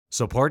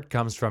Support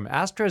comes from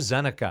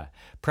AstraZeneca,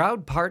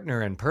 proud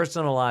partner in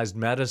personalized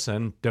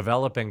medicine,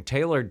 developing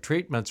tailored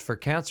treatments for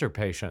cancer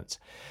patients.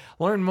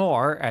 Learn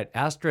more at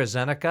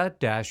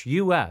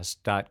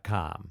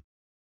AstraZeneca-US.com.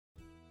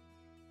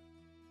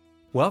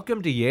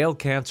 Welcome to Yale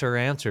Cancer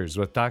Answers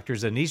with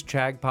Drs. Anees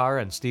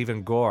Chagpar and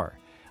Stephen Gore.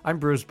 I'm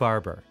Bruce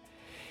Barber.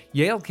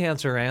 Yale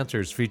Cancer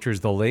Answers features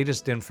the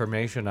latest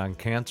information on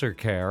cancer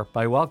care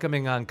by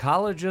welcoming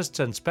oncologists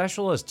and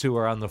specialists who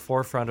are on the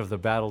forefront of the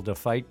battle to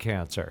fight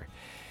cancer.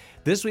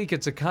 This week,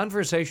 it's a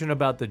conversation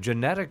about the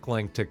genetic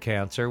link to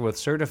cancer with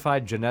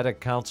certified genetic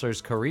counselors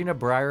Karina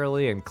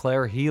Brierly and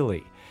Claire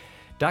Healy.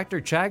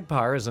 Dr.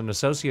 Chagpar is an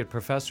associate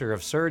professor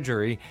of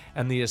surgery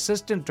and the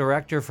assistant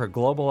director for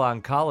global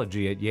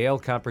oncology at Yale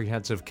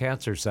Comprehensive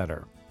Cancer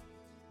Center.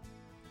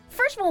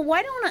 First of all,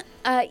 why don't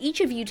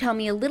each of you tell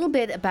me a little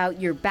bit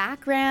about your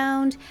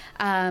background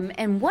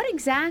and what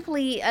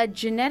exactly a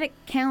genetic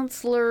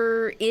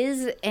counselor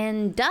is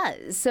and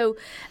does? So,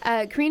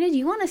 Karina, do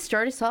you want to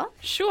start us off?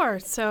 Sure.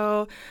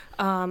 So,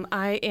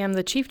 I am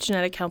the chief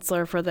genetic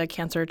counselor for the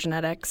Cancer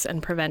Genetics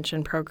and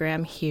Prevention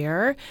Program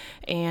here,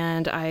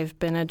 and I've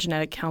been a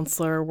genetic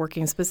counselor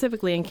working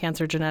specifically in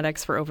cancer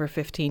genetics for over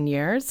 15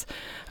 years.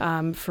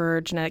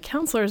 For genetic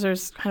counselors,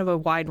 there's kind of a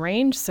wide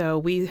range. So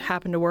we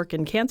happen to work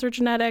in cancer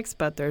genetics,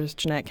 but there's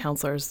genetic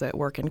counselors that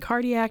work in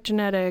cardiac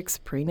genetics,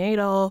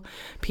 prenatal,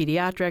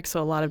 pediatrics,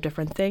 so a lot of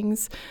different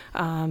things.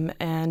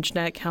 And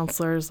genetic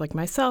counselors like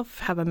myself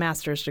have a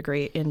master's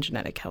degree in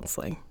genetic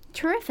counseling.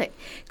 Terrific.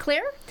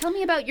 Claire, tell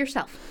me about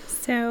yourself.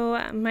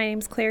 So my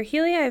name's Claire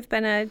Healy. I've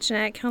been a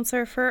genetic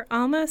counselor for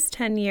almost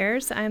 10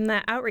 years. I'm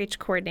the outreach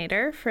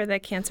coordinator for the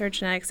Cancer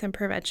Genetics and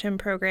Prevention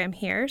Program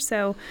here.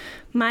 So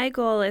my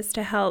goal is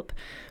to help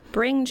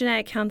bring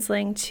genetic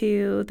counseling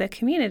to the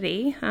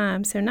community,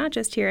 so not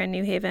just here in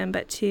New Haven,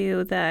 but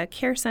to the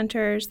care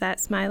centers that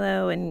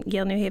Smilow and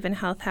Yale New Haven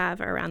Health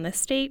have around the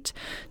state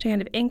to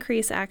kind of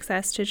increase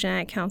access to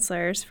genetic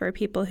counselors for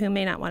people who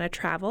may not want to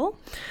travel.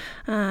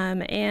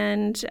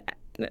 And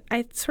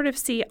I sort of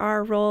see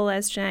our role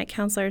as genetic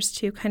counselors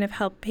to kind of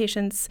help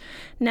patients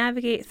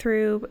navigate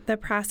through the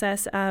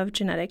process of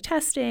genetic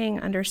testing,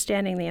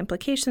 understanding the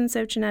implications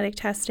of genetic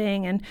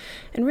testing, and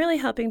really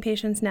helping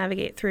patients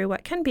navigate through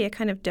what can be a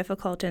kind of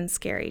difficult and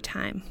scary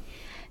time.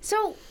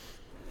 So,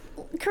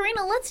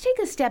 Karina, let's take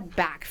a step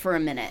back for a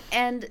minute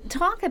and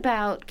talk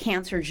about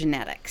cancer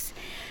genetics.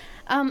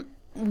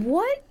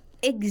 What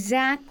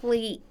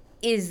exactly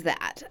is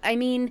that? I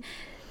mean,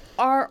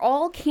 are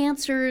all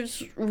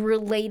cancers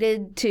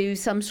related to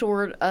some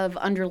sort of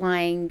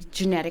underlying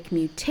genetic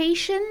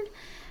mutation?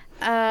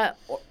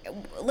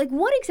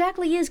 What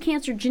exactly is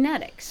cancer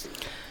genetics?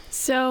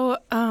 So,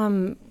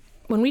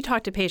 when we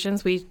talk to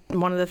patients,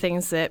 one of the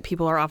things that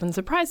people are often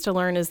surprised to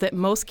learn is that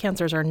most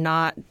cancers are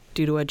not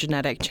due to a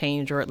genetic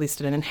change, or at least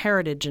an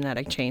inherited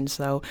genetic change.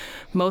 So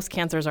most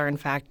cancers are, in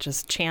fact,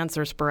 just chance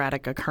or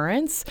sporadic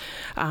occurrence.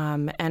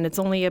 And it's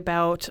only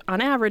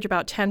on average,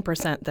 about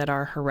 10% that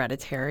are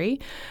hereditary.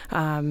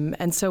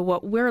 And so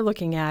what we're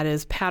looking at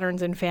is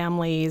patterns in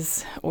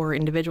families or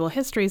individual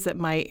histories that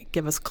might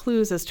give us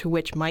clues as to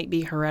which might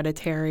be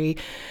hereditary,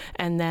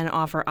 and then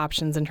offer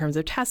options in terms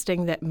of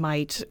testing that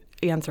might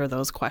answer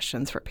those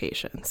questions for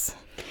patients.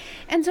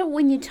 And so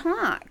when you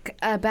talk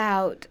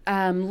about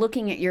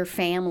looking at your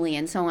family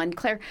and so on,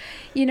 Claire,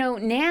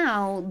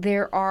 now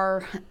there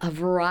are a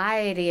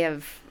variety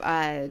of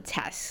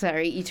tests.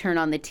 You turn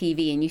on the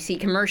TV and you see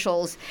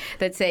commercials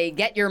that say,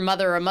 get your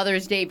mother a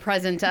Mother's Day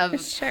present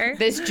of Sure.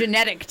 this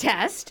genetic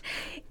test.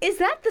 Is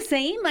that the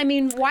same? I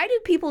mean, why do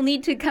people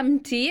need to come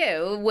to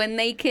you when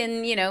they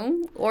can,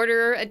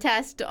 order a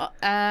test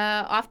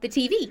off the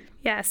TV?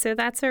 Yeah, so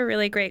that's a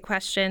really great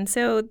question.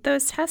 So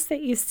those tests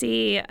that you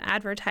see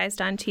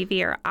advertised on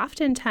TV are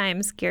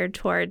oftentimes geared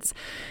towards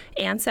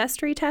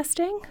ancestry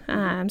testing,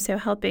 so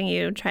helping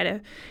you try to,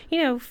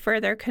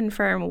 further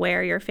confirm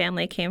where your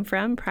family came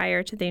from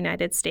prior to the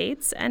United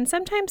States. And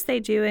sometimes they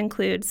do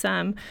include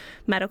some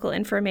medical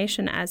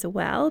information as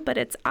well, but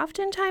it's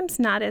oftentimes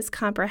not as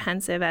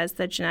comprehensive as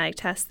the genetic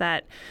test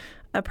that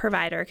a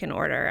provider can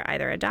order,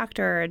 either a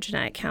doctor or a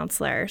genetic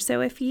counselor. So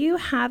if you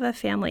have a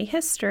family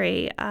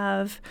history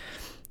of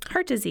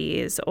heart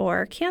disease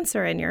or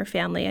cancer in your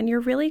family, and you're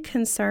really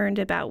concerned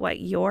about what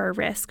your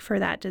risk for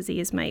that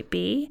disease might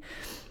be,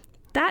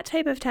 that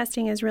type of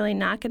testing is really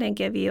not going to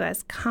give you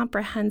as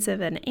comprehensive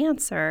an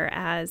answer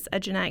as a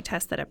genetic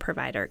test that a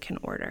provider can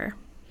order.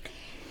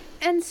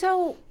 And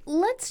so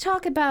let's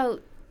talk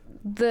about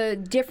the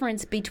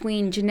difference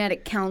between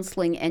genetic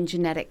counseling and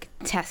genetic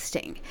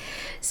testing.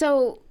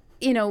 So,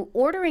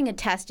 ordering a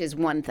test is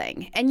one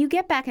thing, and you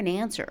get back an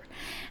answer.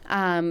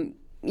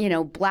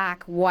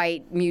 Black,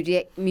 white,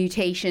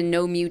 mutation,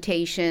 no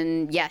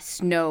mutation, yes,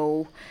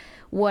 no,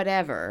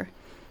 whatever.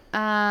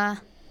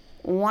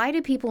 Why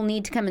do people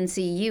need to come and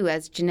see you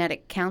as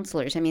genetic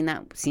counselors? I mean,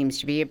 that seems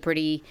to be a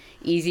pretty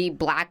easy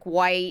black,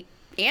 white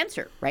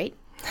answer, right?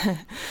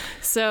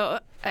 So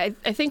I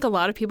think a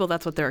lot of people,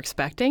 that's what they're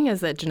expecting,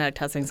 is that genetic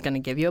testing is going to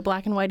give you a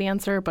black and white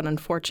answer, but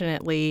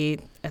unfortunately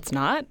it's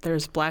not.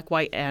 There's black,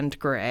 white, and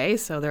gray.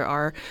 So there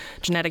are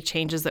genetic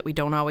changes that we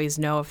don't always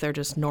know if they're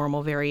just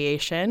normal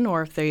variation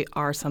or if they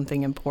are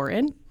something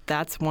important.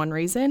 That's one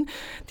reason.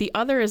 The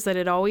other is that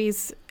it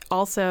always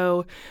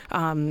also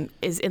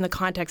is in the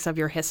context of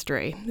your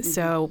history. Mm-hmm.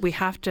 So we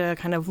have to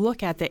kind of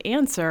look at the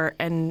answer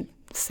and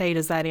say,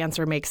 does that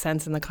answer make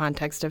sense in the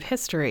context of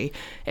history?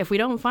 If we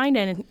don't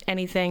find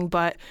anything,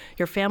 but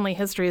your family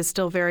history is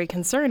still very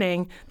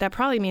concerning, that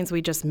probably means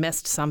we just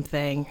missed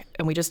something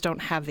and we just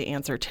don't have the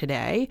answer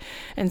today.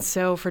 And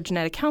so for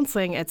genetic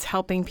counseling, it's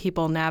helping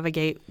people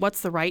navigate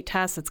what's the right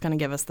test that's going to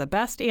give us the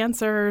best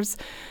answers,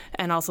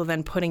 and also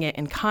then putting it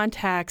in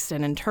context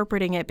and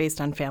interpreting it based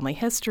on family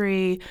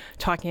history,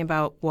 talking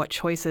about what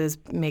choices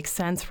make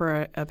sense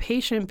for a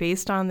patient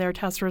based on their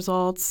test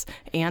results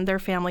and their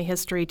family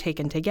history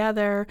taken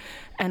together.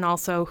 And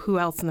also who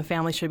else in the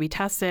family should be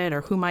tested,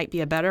 or who might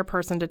be a better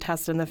person to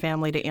test in the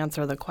family to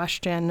answer the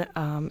question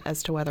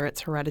as to whether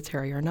it's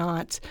hereditary or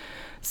not.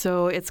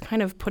 So it's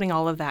kind of putting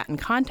all of that in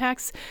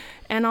context.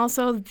 And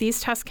also these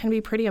tests can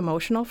be pretty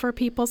emotional for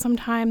people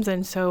sometimes,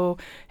 and so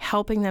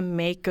helping them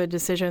make good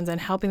decisions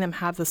and helping them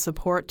have the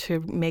support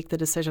to make the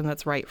decision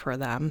that's right for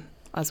them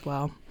as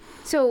well.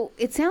 So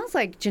it sounds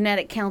like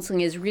genetic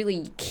counseling is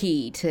really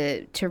key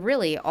to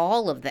really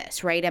all of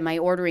this, right? Am I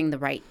ordering the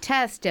right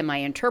test? Am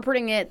I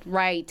interpreting it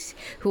right?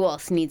 Who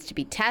else needs to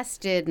be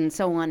tested? And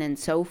so on and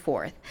so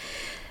forth.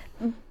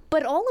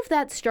 But all of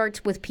that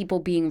starts with people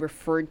being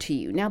referred to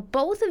you. Now,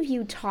 both of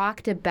you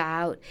talked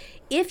about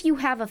if you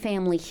have a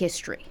family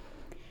history.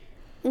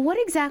 What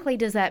exactly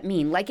does that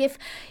mean? Like if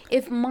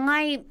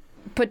my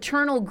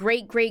paternal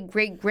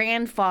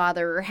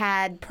great-great-great-grandfather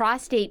had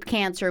prostate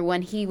cancer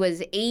when he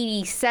was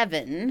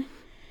 87,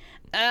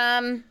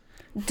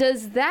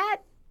 does that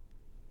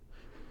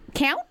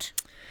count?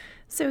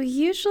 So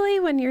usually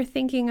when you're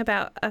thinking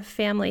about a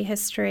family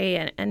history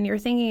and you're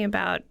thinking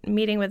about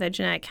meeting with a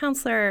genetic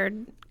counselor,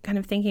 kind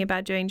of thinking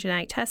about doing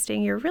genetic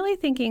testing, you're really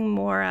thinking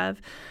more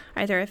of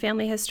either a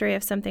family history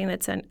of something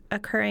that's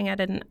occurring at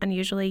an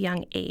unusually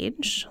young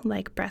age,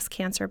 like breast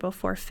cancer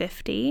before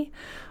 50,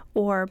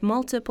 or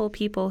multiple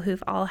people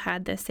who've all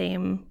had the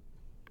same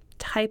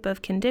type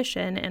of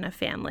condition in a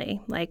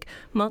family, like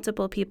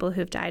multiple people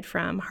who've died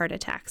from heart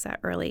attacks at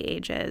early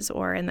ages,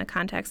 or in the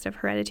context of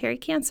hereditary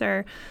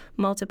cancer,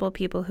 multiple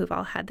people who've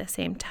all had the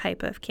same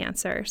type of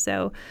cancer.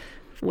 So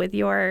with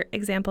your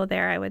example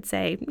there, I would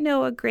say,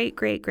 no, a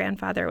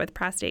great-great-grandfather with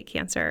prostate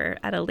cancer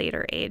at a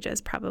later age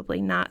is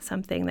probably not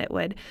something that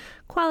would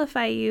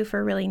qualify you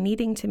for really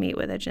needing to meet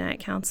with a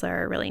genetic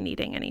counselor or really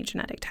needing any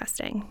genetic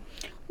testing.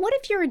 What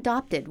if you're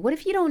adopted? What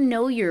if you don't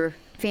know your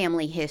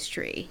family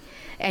history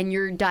and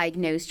you're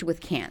diagnosed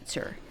with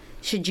cancer?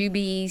 Should you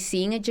be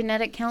seeing a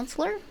genetic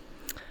counselor?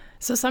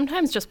 So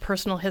sometimes just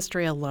personal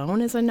history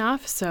alone is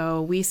enough.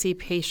 So we see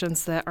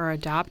patients that are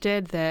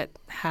adopted that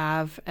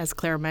have, as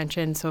Claire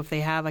mentioned, so if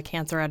they have a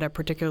cancer at a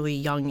particularly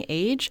young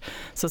age,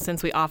 so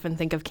since we often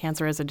think of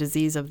cancer as a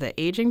disease of the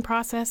aging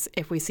process,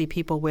 if we see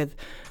people with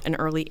an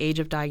early age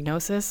of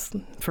diagnosis,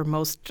 for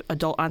most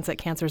adult onset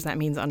cancers, that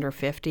means under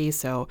 50.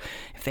 So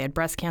if they had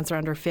breast cancer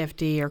under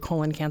 50 or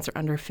colon cancer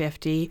under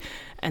 50,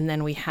 and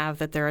then we have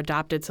that they're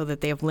adopted so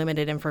that they have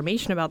limited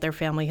information about their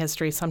family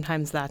history,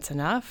 sometimes that's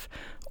enough.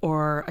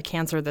 Or a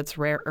cancer that's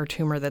rare or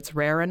tumor that's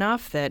rare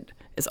enough that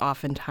is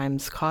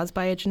oftentimes caused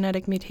by a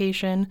genetic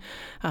mutation.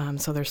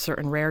 So there's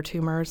certain rare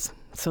tumors.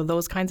 So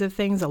those kinds of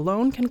things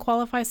alone can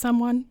qualify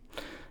someone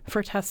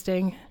for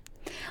testing.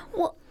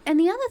 Well, and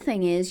the other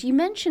thing is, you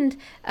mentioned,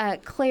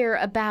 Claire,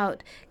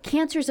 about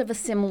cancers of a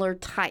similar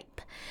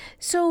type.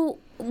 So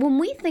when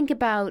we think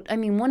about,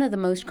 one of the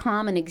most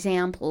common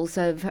examples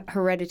of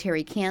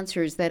hereditary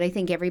cancers that I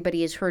think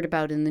everybody has heard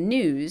about in the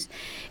news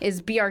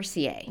is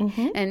BRCA.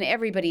 Mm-hmm. And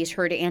everybody has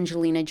heard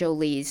Angelina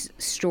Jolie's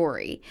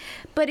story.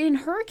 But in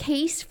her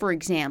case, for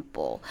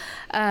example,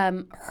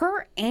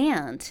 her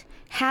aunt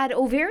had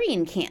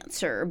ovarian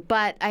cancer,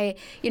 but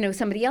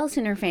somebody else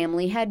in her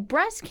family had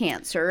breast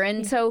cancer.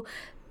 And so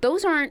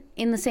those aren't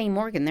in the same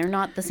organ. They're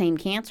not the same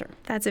cancer.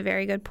 That's a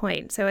very good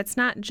point. So it's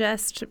not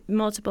just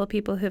multiple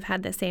people who've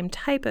had the same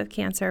type of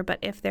cancer, but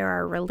if there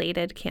are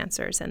related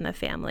cancers in the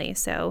family.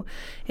 So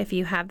if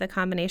you have the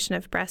combination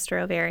of breast or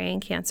ovarian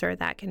cancer,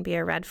 that can be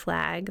a red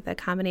flag. The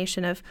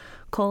combination of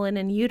colon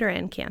and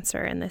uterine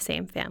cancer in the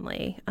same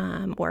family,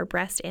 or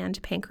breast and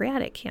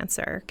pancreatic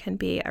cancer can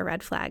be a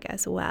red flag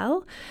as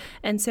well.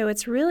 And so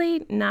it's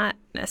really not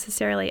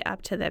necessarily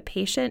up to the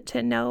patient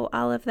to know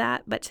all of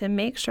that, but to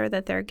make sure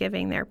that they're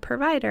giving their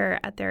provider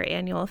at their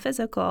annual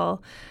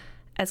physical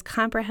as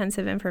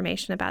comprehensive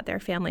information about their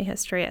family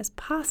history as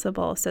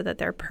possible so that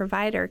their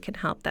provider can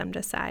help them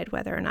decide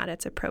whether or not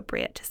it's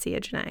appropriate to see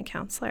a genetic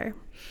counselor.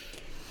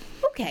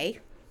 Okay,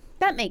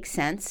 that makes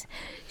sense.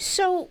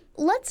 So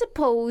let's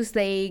suppose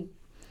they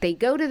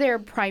go to their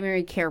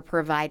primary care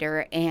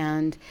provider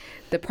and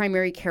the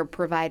primary care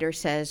provider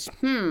says,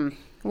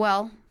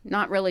 well,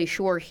 not really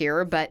sure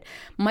here, but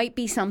might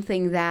be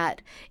something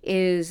that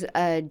is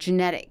a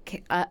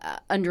genetic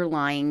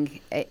underlying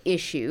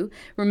issue.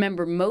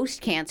 Remember,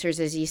 most cancers,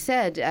 as you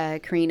said,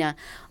 Karina,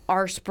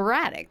 are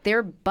sporadic.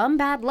 They're bum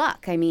bad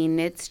luck. I mean,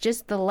 it's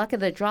just the luck of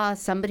the draw.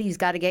 Somebody's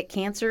got to get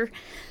cancer,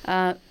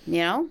 and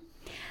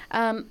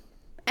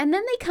then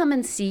they come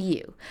and see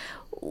you.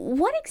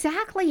 What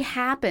exactly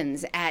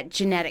happens at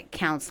genetic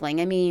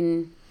counseling? I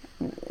mean,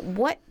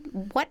 what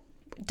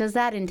does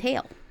that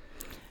entail?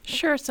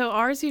 Sure. So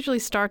ours usually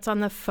starts on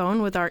the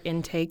phone with our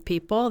intake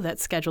people that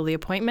schedule the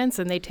appointments,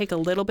 and they take a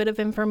little bit of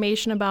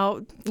information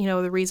about,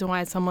 the reason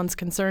why someone's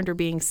concerned or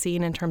being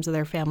seen in terms of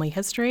their family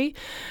history.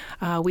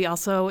 We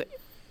also,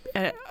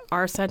 at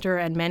our center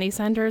and many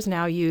centers,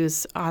 now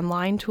use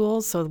online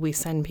tools. So we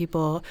send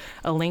people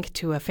a link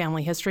to a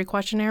family history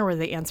questionnaire where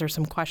they answer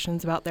some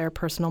questions about their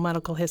personal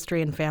medical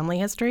history and family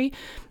history.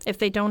 If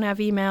they don't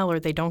have email or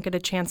they don't get a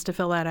chance to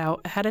fill that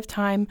out ahead of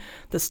time,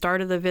 the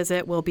start of the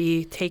visit will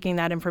be taking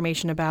that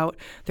information about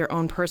their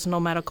own personal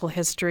medical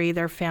history,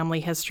 their family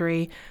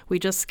history. We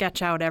just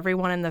sketch out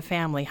everyone in the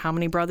family, how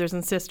many brothers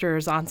and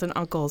sisters, aunts and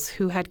uncles,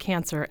 who had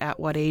cancer at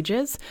what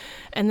ages.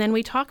 And then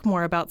we talk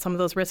more about some of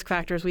those risk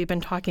factors we've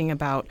been talking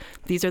about.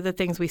 These are the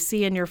things we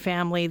see in your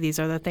family. These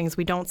are the things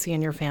we don't see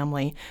in your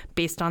family.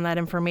 Based on that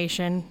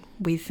information,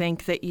 we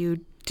think that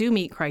you do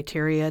meet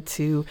criteria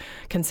to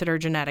consider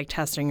genetic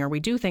testing, or we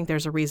do think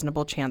there's a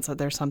reasonable chance that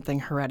there's something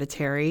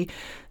hereditary.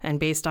 And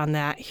based on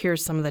that,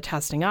 here's some of the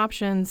testing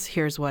options.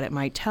 Here's what it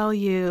might tell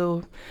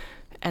you,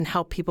 and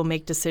help people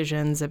make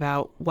decisions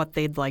about what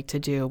they'd like to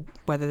do,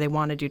 whether they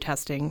want to do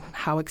testing,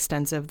 how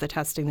extensive the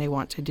testing they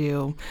want to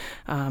do,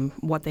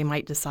 what they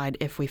might decide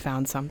if we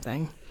found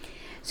something.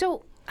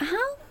 So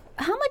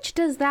how much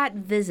does that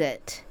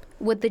visit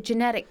with the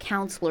genetic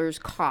counselors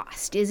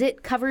cost? Is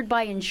it covered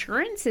by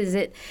insurance? Is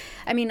it,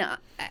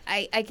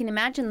 I can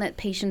imagine that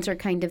patients are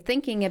kind of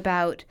thinking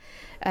about,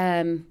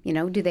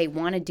 do they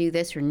want to do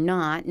this or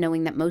not,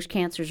 knowing that most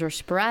cancers are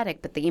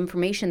sporadic, but the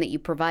information that you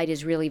provide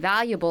is really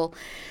valuable,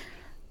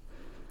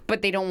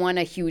 but they don't want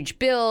a huge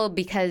bill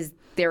because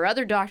their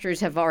other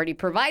doctors have already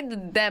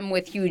provided them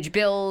with huge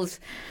bills.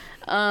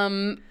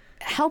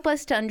 Help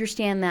us to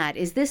understand that.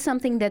 Is this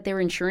something that their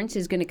insurance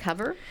is going to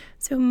cover?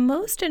 So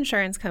most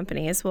insurance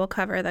companies will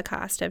cover the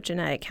cost of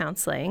genetic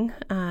counseling.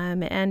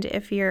 And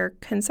if you're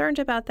concerned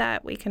about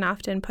that, we can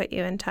often put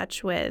you in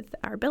touch with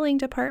our billing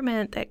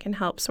department that can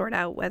help sort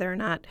out whether or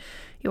not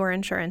your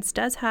insurance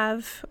does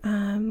have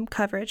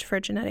coverage for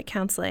genetic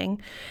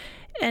counseling.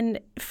 And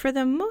for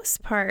the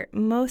most part,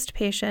 most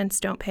patients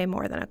don't pay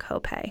more than a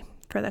copay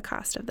for the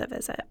cost of the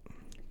visit.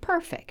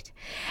 Perfect.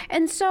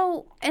 And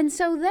so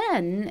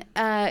then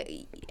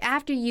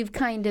after you've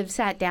kind of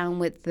sat down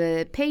with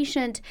the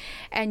patient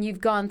and you've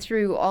gone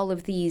through all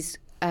of these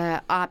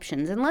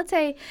options, and let's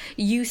say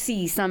you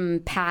see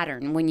some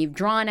pattern when you've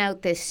drawn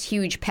out this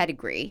huge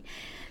pedigree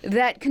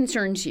that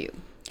concerns you,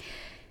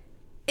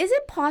 is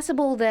it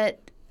possible that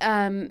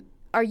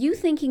are you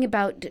thinking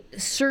about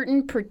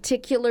certain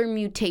particular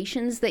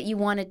mutations that you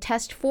want to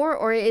test for,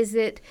 or is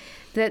it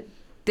that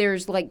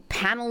there's like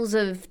panels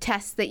of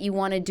tests that you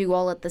want to do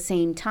all at the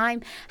same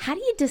time? How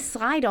do you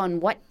decide on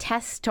what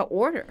tests to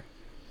order?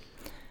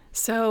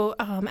 So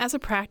as a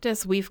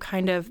practice, we've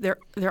there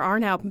are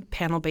now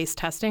panel-based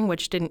testing,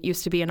 which didn't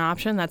used to be an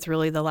option. That's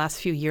really the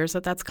last few years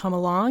that's come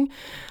along.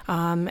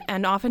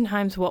 And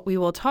oftentimes what we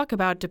will talk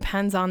about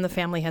depends on the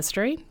family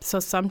history.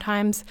 So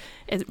sometimes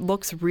it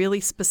looks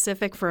really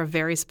specific for a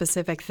very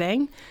specific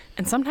thing,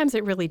 and sometimes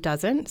it really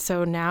doesn't.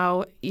 So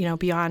now,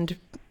 beyond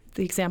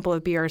the example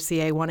of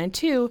BRCA1 and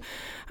 2,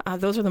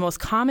 those are the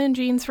most common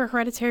genes for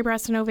hereditary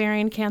breast and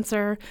ovarian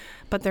cancer,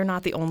 but they're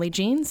not the only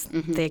genes.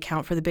 Mm-hmm. They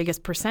account for the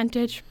biggest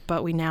percentage,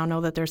 but we now know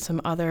that there's some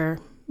other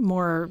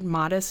more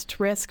modest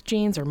risk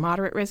genes or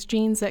moderate risk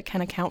genes that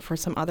can account for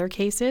some other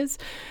cases.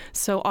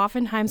 So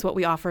oftentimes what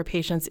we offer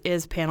patients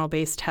is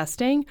panel-based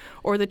testing,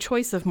 or the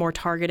choice of more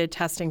targeted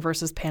testing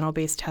versus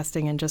panel-based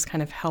testing, and just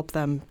kind of help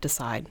them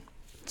decide.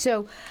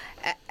 So,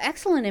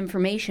 excellent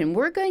information.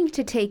 We're going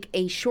to take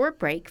a short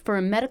break for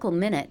a medical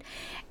minute.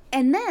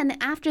 And then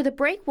after the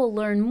break, we'll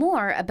learn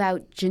more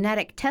about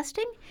genetic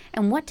testing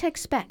and what to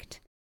expect.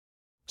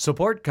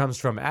 Support comes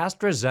from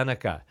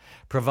AstraZeneca,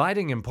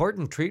 providing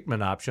important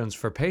treatment options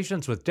for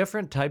patients with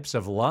different types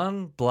of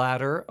lung,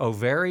 bladder,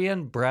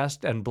 ovarian,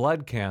 breast, and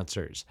blood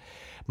cancers.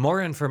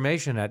 More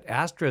information at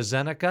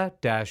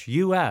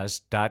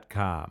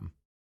AstraZeneca-US.com.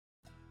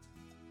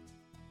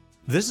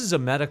 This is a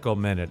medical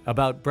minute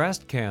about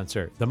breast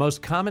cancer, the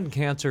most common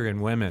cancer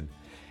in women.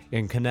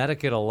 In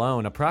Connecticut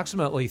alone,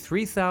 approximately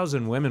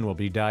 3,000 women will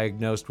be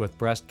diagnosed with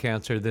breast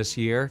cancer this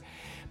year.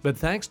 But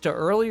thanks to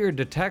earlier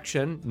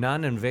detection,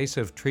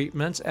 non-invasive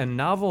treatments, and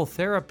novel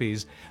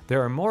therapies,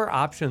 there are more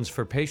options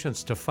for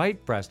patients to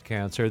fight breast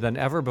cancer than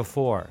ever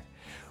before.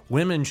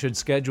 Women should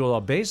schedule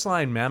a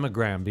baseline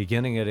mammogram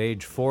beginning at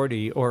age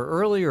 40 or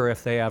earlier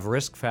if they have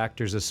risk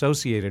factors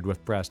associated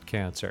with breast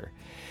cancer.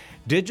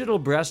 Digital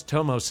breast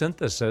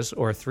tomosynthesis,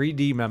 or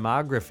 3D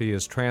mammography,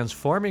 is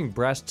transforming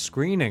breast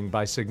screening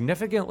by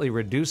significantly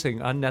reducing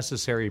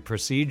unnecessary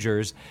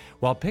procedures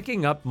while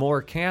picking up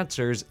more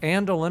cancers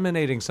and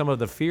eliminating some of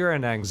the fear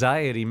and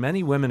anxiety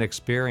many women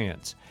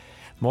experience.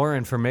 More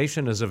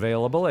information is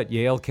available at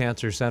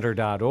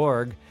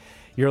yalecancercenter.org.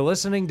 You're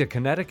listening to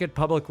Connecticut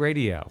Public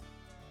Radio.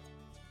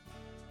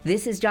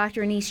 This is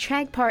Dr. Anees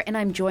Chagpar, and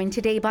I'm joined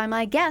today by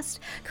my guests,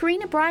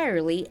 Karina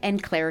Brierly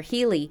and Claire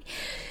Healy.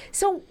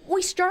 So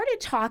we started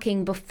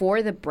talking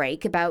before the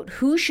break about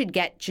who should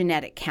get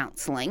genetic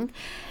counseling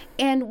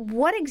and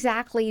what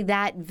exactly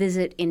that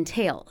visit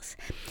entails.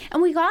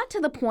 And we got to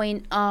the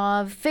point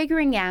of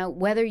figuring out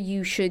whether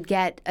you should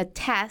get a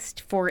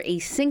test for a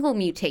single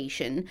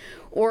mutation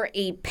or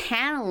a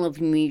panel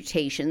of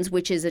mutations,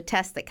 which is a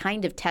test that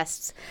kind of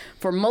tests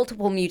for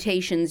multiple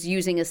mutations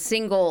using a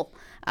single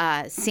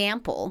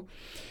sample.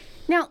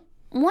 Now,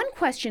 one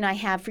question I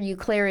have for you,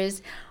 Claire,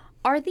 is,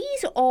 are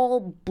these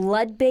all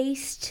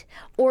blood-based,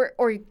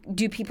 or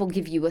do people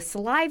give you a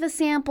saliva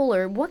sample,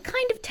 or what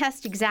kind of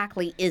test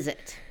exactly is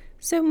it?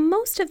 So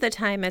most of the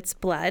time it's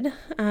blood,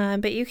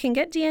 but you can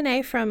get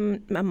DNA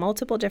from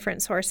multiple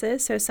different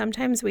sources. So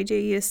sometimes we do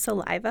use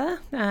saliva,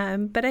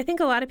 but I think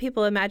a lot of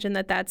people imagine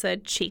that that's a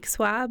cheek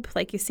swab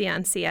like you see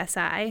on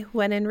CSI,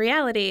 when in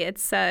reality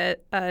it's a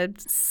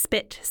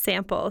spit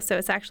sample. So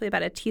it's actually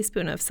about a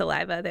teaspoon of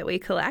saliva that we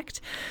collect.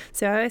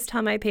 So I always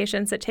tell my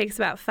patients it takes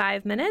about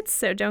 5 minutes,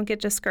 so don't get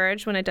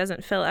discouraged when it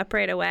doesn't fill up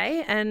right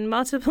away. And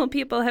multiple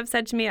people have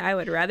said to me, I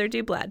would rather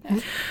do blood.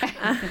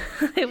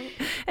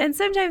 And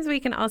sometimes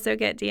we can also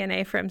get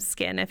DNA from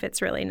skin if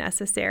it's really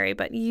necessary,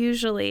 but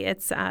usually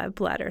it's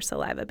blood or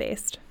saliva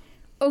based.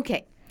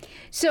 Okay,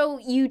 so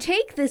you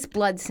take this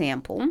blood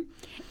sample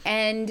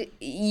and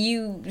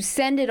you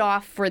send it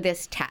off for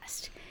this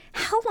test.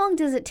 How long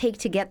does it take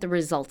to get the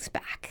results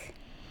back?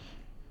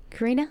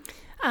 Karina?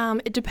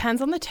 It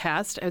depends on the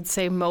test. I would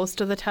say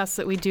most of the tests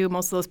that we do,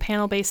 most of those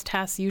panel-based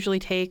tests usually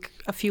take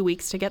a few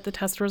weeks to get the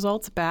test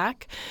results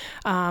back.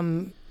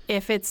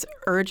 If it's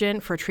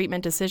urgent for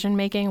treatment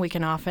decision-making, we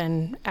can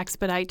often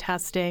expedite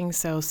testing.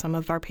 So some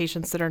of our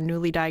patients that are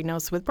newly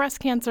diagnosed with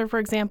breast cancer, for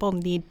example,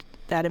 need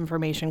that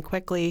information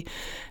quickly.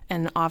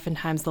 And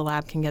oftentimes the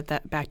lab can get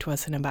that back to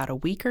us in about a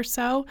week or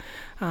so.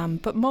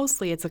 But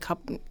mostly it's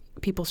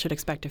people should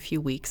expect a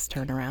few weeks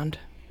turnaround.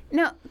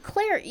 Now,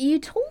 Claire, you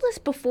told us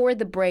before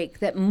the break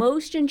that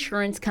most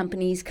insurance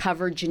companies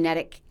cover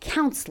genetic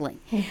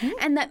counseling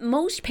and that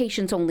most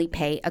patients only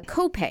pay a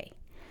copay.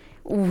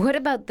 What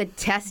about the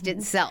test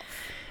itself?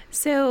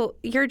 So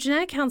your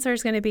genetic counselor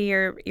is going to be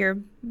your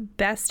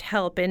best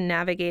help in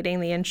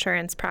navigating the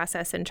insurance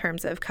process in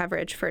terms of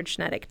coverage for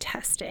genetic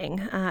testing.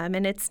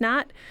 And it's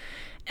not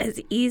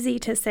as easy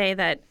to say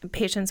that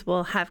patients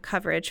will have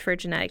coverage for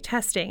genetic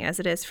testing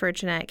as it is for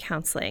genetic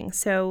counseling.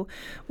 So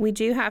we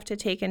do have to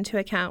take into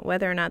account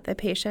whether or not the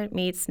patient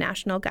meets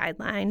national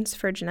guidelines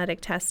for genetic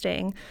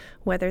testing,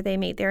 whether they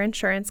meet their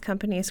insurance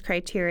company's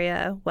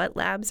criteria, what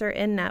labs are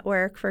in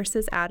network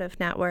versus out of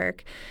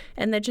network.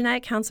 And the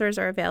genetic counselors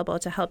are available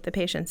to help the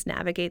patients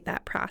navigate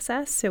that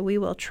process. So we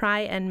will try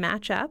and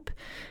match up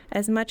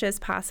as much as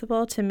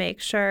possible to make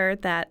sure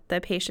that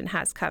the patient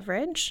has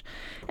coverage.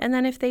 And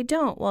then if they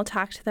don't, we'll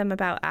talk to them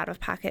about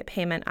out-of-pocket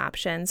payment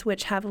options,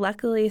 which have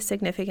luckily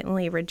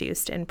significantly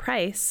reduced in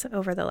price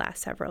over the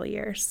last several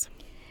years.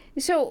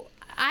 So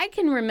I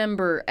can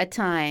remember a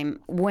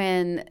time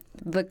when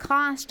the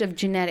cost of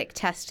genetic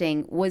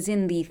testing was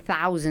in the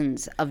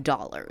thousands of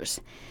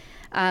dollars,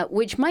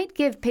 which might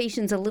give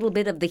patients a little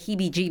bit of the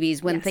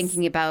heebie-jeebies when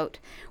thinking about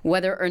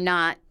whether or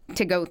not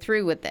to go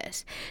through with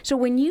this. So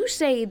when you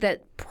say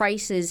that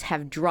prices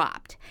have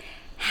dropped,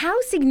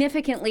 how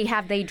significantly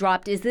have they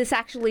dropped? Is this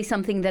actually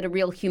something that a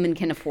real human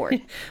can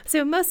afford?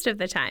 So most of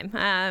the time,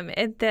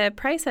 the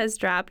price has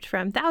dropped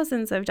from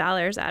thousands of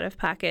dollars out of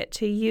pocket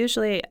to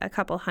usually a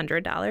couple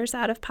 $100s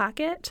out of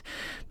pocket.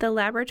 The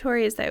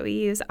laboratories that we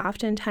use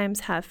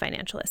oftentimes have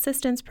financial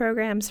assistance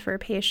programs for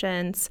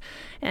patients,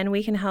 and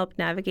we can help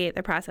navigate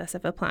the process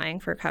of applying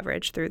for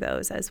coverage through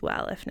those as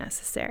well if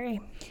necessary.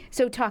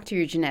 So talk to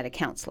your genetic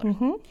counselor.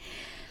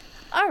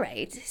 All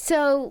right.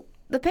 So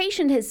the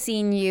patient has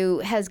seen you,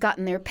 has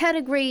gotten their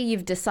pedigree,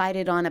 you've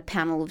decided on a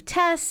panel of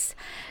tests,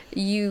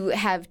 you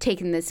have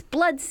taken this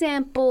blood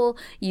sample,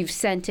 you've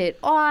sent it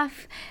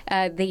off,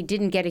 they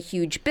didn't get a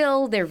huge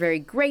bill, they're very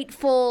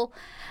grateful.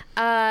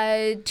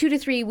 2 to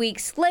 3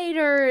 weeks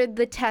later,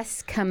 the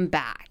tests come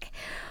back.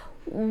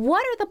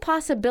 What are the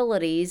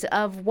possibilities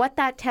of what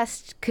that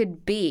test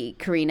could be,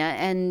 Karina,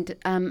 and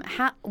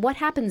what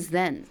happens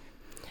then?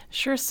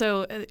 Sure.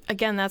 So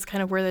again, that's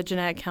kind of where the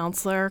genetic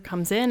counselor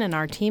comes in and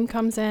our team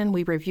comes in.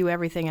 We review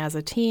everything as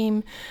a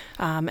team,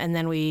 and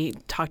then we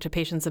talk to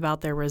patients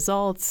about their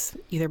results,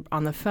 either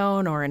on the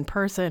phone or in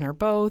person or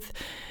both.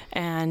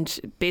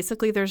 And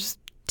basically, there's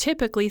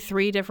typically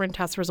 3 different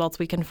test results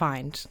we can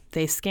find.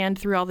 They scanned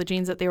through all the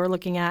genes that they were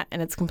looking at,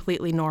 and it's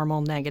completely normal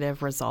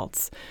negative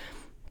results.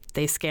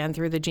 they scan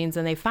through the genes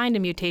and they find a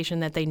mutation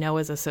that they know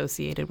is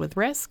associated with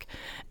risk.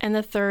 And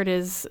the third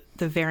is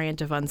the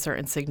variant of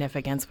uncertain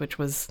significance, which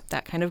was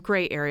that kind of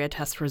gray area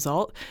test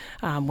result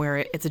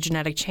where it's a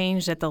genetic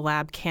change that the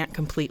lab can't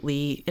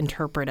completely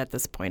interpret at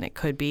this point. It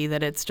could be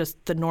that it's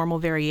just the normal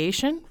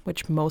variation,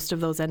 which most of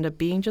those end up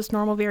being just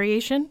normal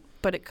variation,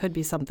 but it could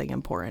be something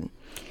important.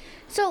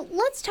 So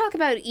let's talk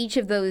about each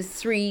of those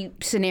three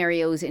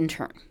scenarios in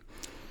turn.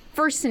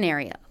 First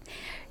scenario.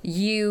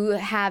 You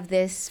have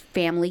this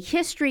family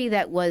history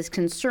that was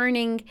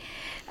concerning.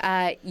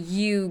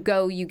 You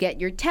get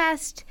your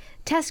test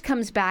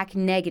comes back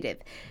negative.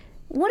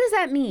 What does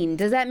that mean?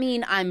 Does that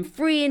mean I'm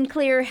free and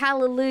clear?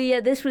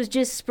 Hallelujah. This was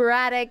just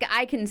sporadic.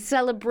 I can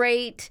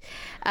celebrate.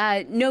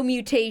 No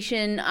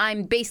mutation.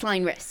 I'm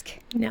baseline risk.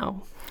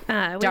 No.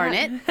 Darn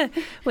it.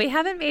 We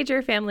haven't made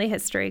your family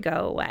history go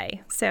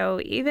away. So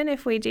even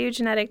if we do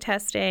genetic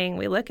testing,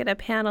 we look at a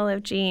panel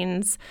of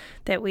genes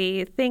that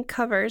we think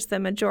covers the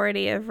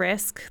majority of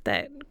risk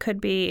that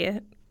could be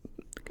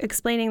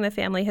explaining the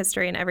family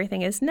history and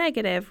everything is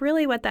negative,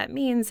 really what that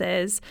means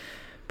is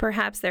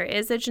perhaps there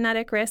is a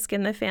genetic risk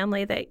in the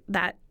family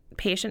that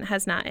patient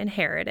has not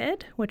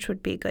inherited, which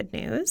would be good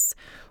news.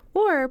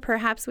 Or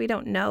perhaps we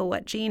don't know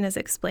what gene is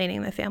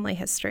explaining the family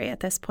history at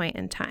this point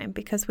in time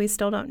because we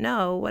still don't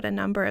know what a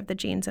number of the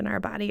genes in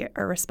our body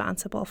are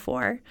responsible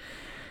for.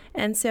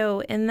 And so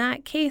in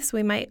that case,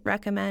 we might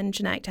recommend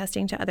genetic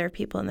testing to other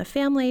people in the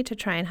family to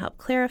try and help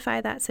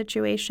clarify that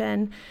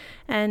situation.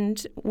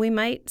 And we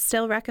might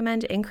still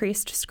recommend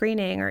increased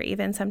screening or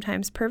even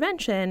sometimes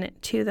prevention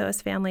to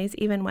those families,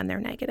 even when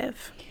they're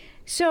negative.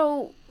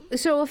 So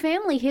a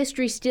family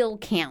history still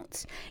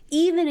counts,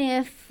 even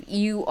if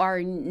you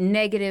are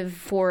negative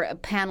for a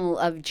panel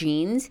of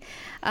genes.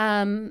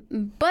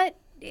 But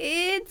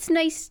it's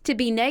nice to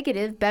be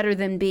negative, better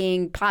than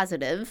being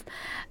positive.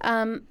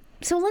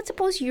 So let's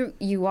suppose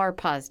you are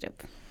positive,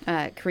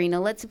 Karina.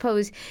 Let's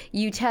suppose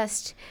you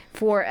test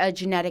for a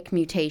genetic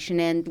mutation,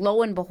 and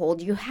lo and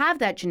behold, you have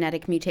that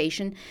genetic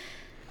mutation.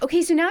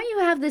 Okay, so now you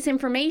have this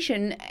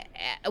information.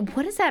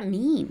 What does that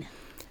mean?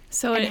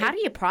 And how do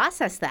you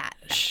process that?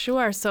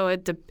 Sure. So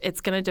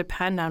it's going to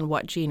depend on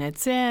what gene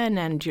it's in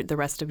and the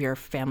rest of your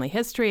family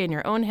history and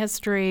your own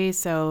history.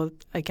 So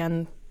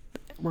again,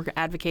 we're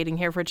advocating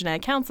here for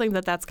genetic counseling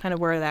that's kind of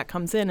where that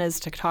comes in,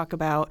 is to talk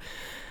about,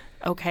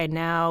 okay,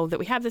 now that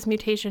we have this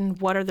mutation,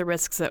 what are the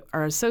risks that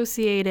are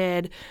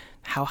associated?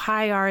 How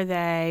high are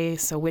they?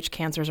 So which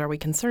cancers are we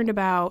concerned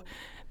about?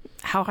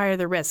 How high are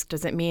the risks?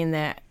 Does it mean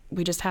that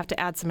we just have to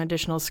add some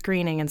additional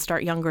screening and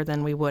start younger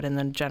than we would in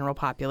the general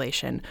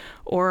population?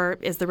 Or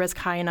is the risk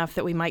high enough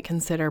that we might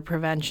consider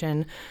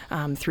prevention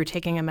through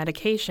taking a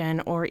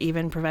medication or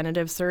even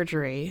preventative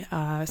surgery?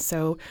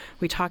 So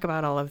we talk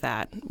about all of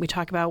that. We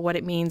talk about what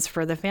it means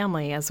for the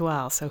family as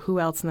well. So who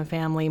else in the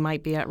family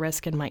might be at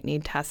risk and might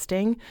need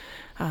testing?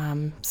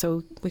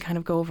 So we kind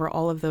of go over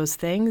all of those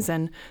things.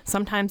 And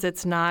sometimes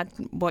it's not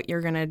what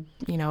you're going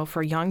to,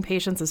 for young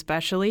patients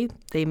especially,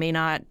 they may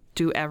not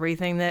do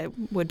everything that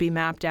would be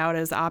mapped out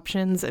as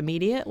options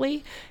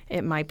immediately.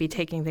 It might be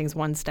taking things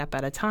one step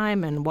at a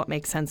time and what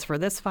makes sense for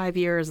this 5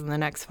 years and the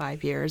next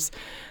 5 years.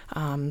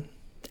 And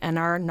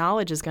our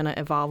knowledge is going to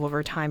evolve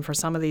over time for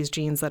some of these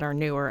genes that are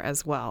newer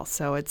as well.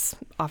 So it's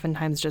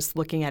oftentimes just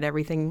looking at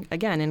everything,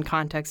 again, in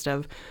context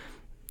of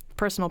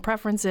personal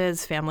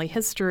preferences, family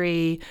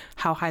history,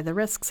 how high the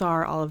risks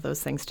are, all of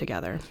those things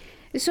together.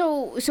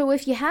 So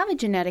if you have a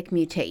genetic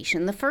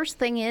mutation, the first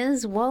thing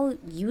is,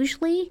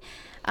 usually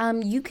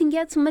you can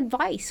get some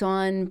advice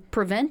on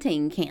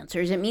preventing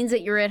cancers. It means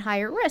that you're at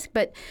higher risk,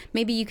 but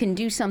maybe you can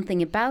do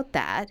something about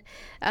that.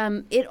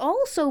 It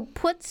also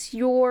puts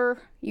your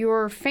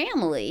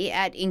family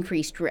at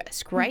increased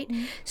risk, right?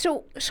 Mm-hmm.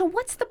 So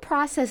what's the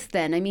process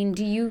then? I mean,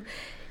 do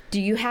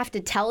you have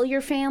to tell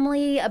your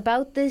family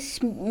about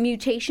this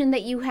mutation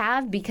that you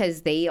have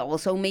because they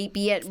also may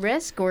be at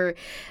risk, or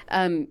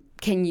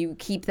can you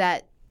keep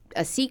that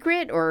a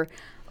secret, or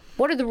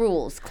what are the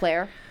rules,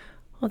 Claire?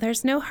 Well,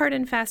 there's no hard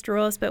and fast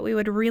rules, but we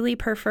would really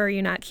prefer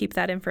you not keep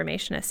that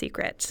information a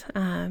secret.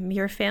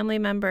 Your family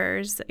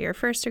members, your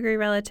first-degree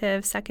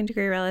relatives,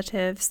 second-degree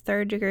relatives,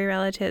 third-degree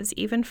relatives,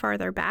 even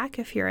farther back,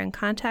 if you're in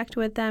contact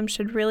with them,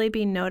 should really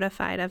be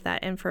notified of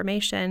that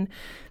information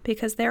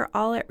because they're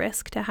all at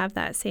risk to have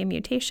that same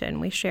mutation.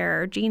 We share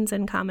our genes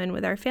in common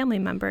with our family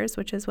members,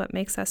 which is what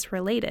makes us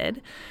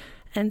related.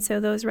 And so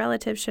those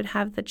relatives should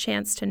have the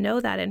chance to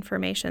know that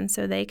information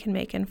so they can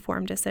make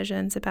informed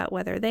decisions about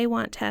whether they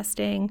want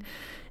testing,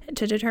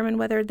 to determine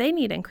whether they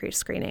need increased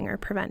screening or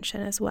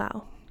prevention as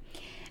well.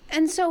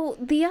 And so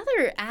the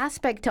other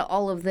aspect to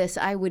all of this,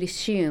 I would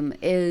assume,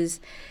 is,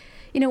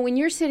 when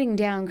you're sitting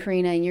down,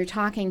 Karina, and you're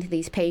talking to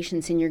these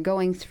patients and you're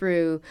going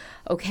through,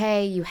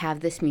 okay, you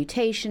have this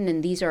mutation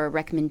and these are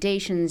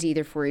recommendations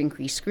either for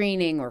increased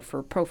screening or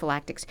for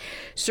prophylactic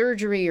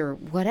surgery or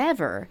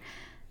whatever,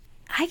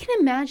 I can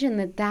imagine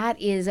that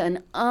is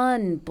an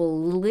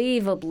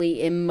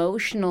unbelievably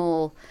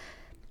emotional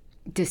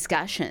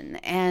discussion.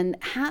 And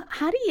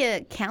how do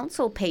you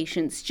counsel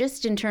patients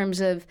just in terms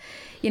of,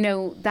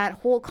 that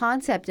whole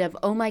concept of,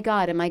 oh my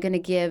God, am I going to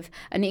give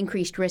an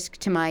increased risk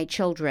to my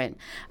children?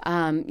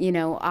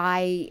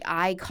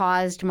 I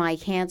caused my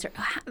cancer.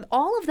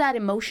 All of that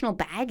emotional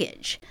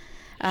baggage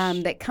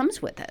that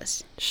comes with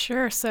this.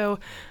 Sure. So,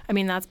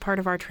 that's part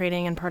of our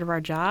training and part of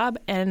our job.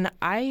 And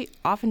I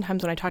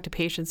oftentimes, when I talk to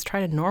patients,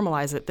 try to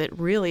normalize it, that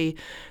really,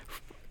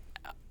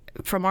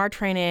 from our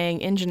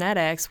training in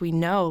genetics, we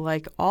know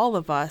like all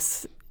of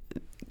us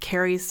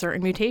carry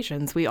certain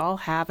mutations. We all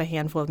have a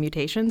handful of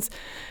mutations.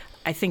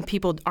 I think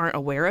people aren't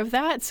aware of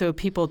that, so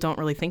people don't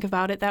really think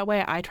about it that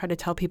way. I try to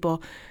tell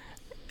people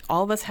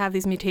all of us have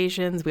these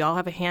mutations. We all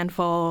have a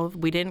handful.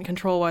 We didn't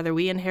control whether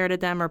we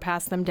inherited them or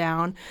passed them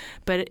down.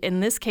 But in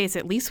this case,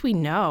 at least we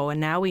know,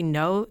 and now we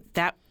know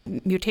that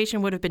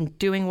mutation would have been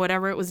doing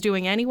whatever it was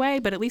doing anyway,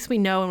 but at least we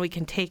know and we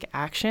can take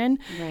action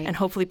and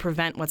hopefully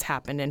prevent what's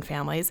happened in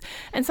families.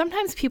 And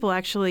sometimes people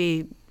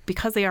actually,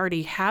 because they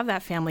already have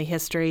that family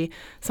history,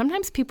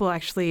 sometimes people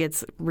actually,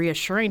 it's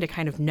reassuring to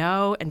kind of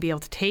know and be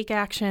able to take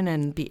action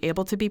and be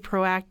able to be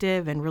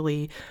proactive and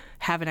really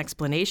have an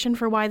explanation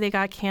for why they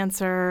got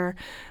cancer.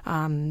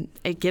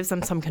 It gives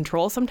them some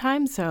control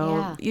sometimes.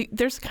 So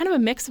there's kind of a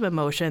mix of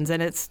emotions,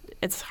 and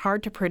it's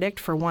hard to predict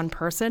for one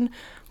person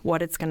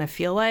what it's going to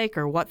feel like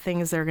or what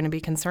things they're going to be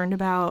concerned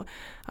about.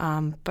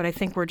 But I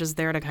think we're just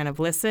there to kind of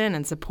listen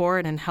and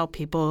support and help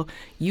people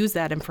use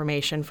that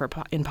information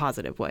in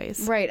positive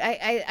ways. Right.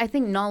 I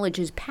think knowledge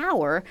is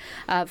power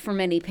for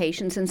many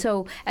patients. And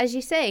so, as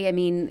you say,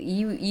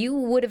 you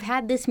would have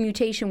had this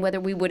mutation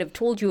whether we would have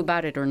told you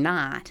about it or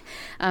not.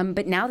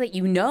 But now that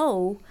you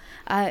know,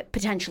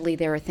 potentially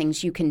there are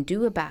things you can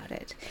do about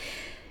it.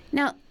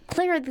 Now,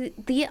 Claire,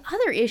 the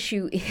other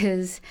issue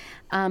is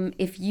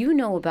if you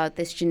know about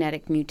this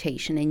genetic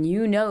mutation and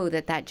you know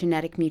that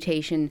genetic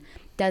mutation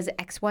does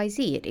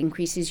XYZ, it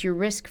increases your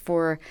risk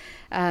for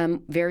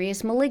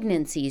various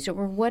malignancies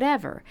or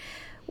whatever.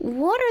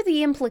 What are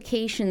the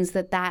implications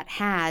that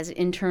has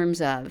in terms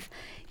of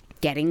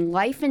getting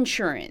life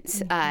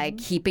insurance,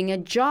 keeping a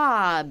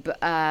job,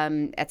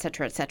 et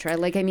cetera, et cetera?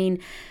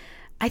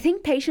 I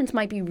think patients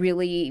might be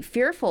really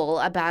fearful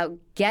about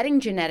getting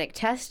genetic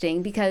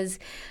testing because,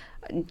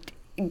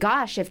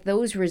 gosh, if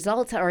those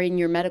results are in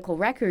your medical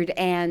record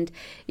and,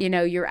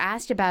 you're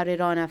asked about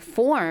it on a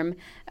form,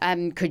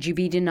 could you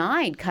be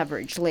denied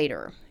coverage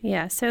later?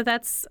 Yeah, so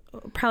that's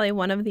probably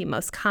one of the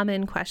most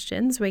common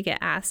questions we get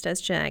asked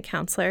as genetic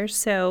counselors.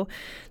 So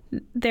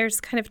there's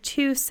kind of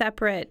two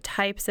separate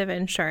types of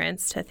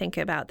insurance to think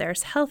about.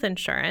 There's health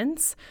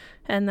insurance,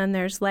 and then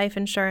there's life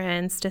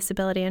insurance,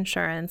 disability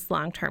insurance,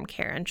 long-term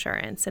care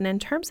insurance. And in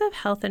terms of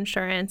health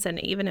insurance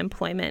and even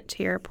employment,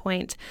 to your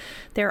point,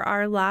 there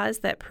are laws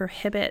that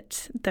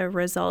prohibit the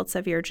results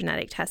of your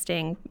genetic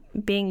testing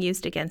being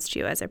used against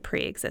you as a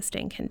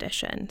pre-existing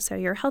condition. So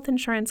your health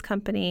insurance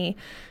company,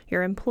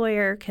 your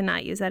employer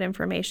cannot use that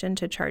information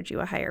to charge you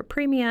a higher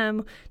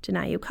premium,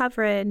 deny you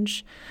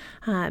coverage,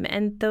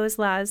 and those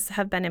laws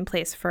have been in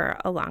place for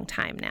a long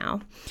time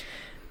now.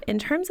 In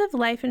terms of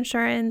life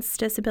insurance,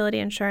 disability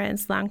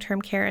insurance,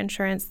 long-term care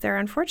insurance, there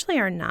unfortunately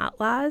are not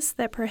laws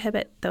that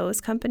prohibit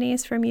those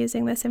companies from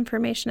using this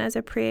information as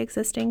a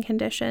pre-existing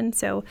condition.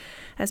 So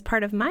as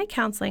part of my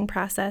counseling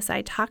process,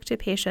 I talk to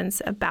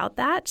patients about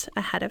that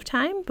ahead of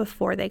time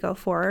before they go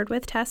forward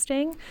with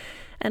testing.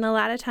 And a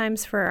lot of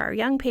times for our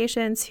young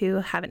patients who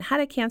haven't had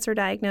a cancer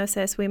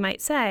diagnosis, we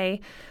might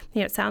say,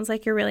 it sounds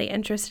like you're really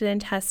interested in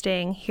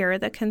testing. Here are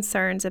the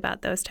concerns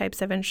about those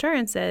types of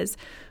insurances.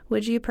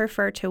 Would you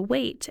prefer to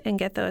wait and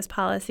get those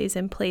policies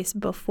in place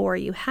before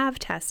you have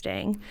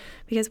testing?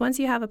 Because once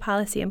you have a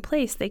policy in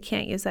place, they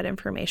can't use that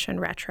information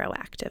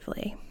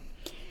retroactively.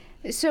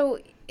 So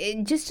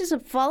just as a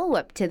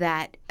follow-up to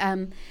that,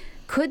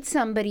 could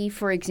somebody,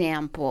 for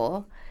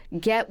example,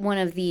 get one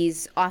of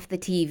these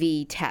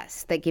off-the-TV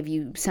tests that give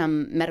you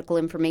some medical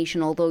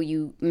information, although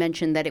you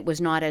mentioned that it was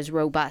not as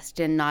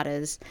robust and not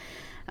as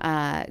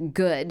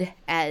good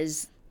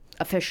as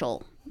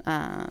official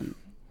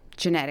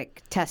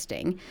genetic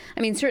testing?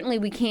 Certainly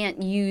we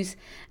can't use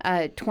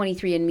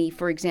 23andMe,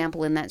 for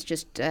example, and that's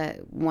just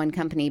one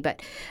company,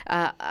 but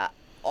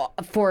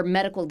for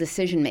medical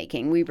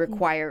decision-making, we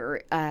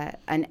require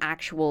an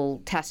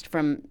actual test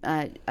from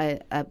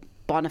a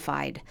bona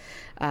fide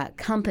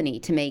company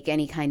to make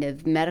any kind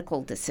of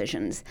medical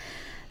decisions.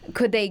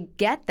 Could they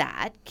get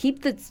that,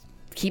 keep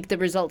the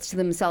results to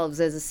themselves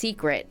as a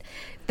secret,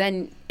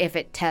 then if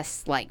it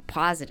tests like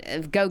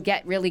positive, go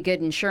get really good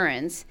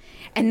insurance,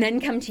 and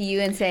then come to you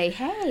and say,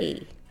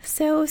 hey?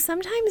 So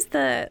sometimes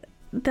the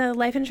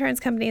life insurance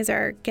companies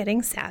are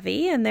getting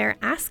savvy and they're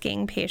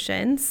asking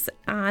patients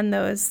on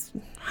those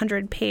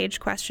 100-page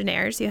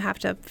questionnaires you have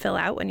to fill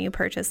out when you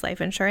purchase life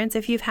insurance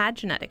if you've had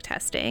genetic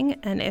testing,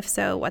 and if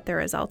so, what the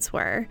results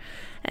were.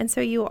 And so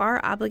you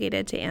are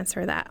obligated to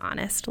answer that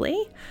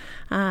honestly.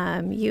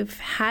 You've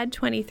had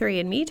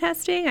 23andMe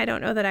testing. I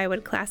don't know that I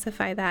would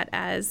classify that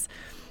as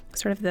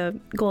sort of the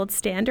gold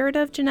standard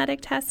of genetic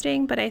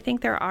testing, but I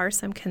think there are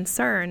some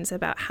concerns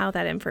about how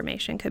that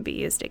information could be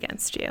used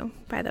against you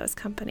by those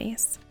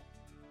companies.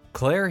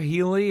 Claire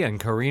Healy and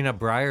Karina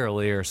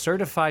Brierly are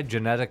certified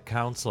genetic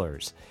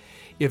counselors.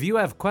 If you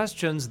have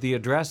questions, the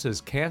address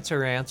is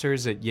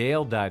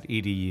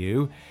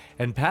canceranswers@yale.edu,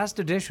 and past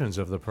editions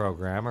of the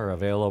program are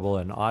available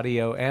in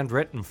audio and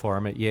written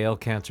form at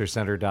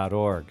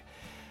yalecancercenter.org.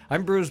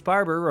 I'm Bruce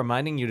Barber,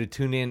 reminding you to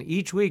tune in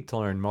each week to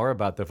learn more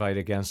about the fight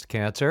against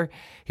cancer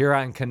here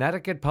on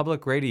Connecticut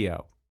Public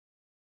Radio.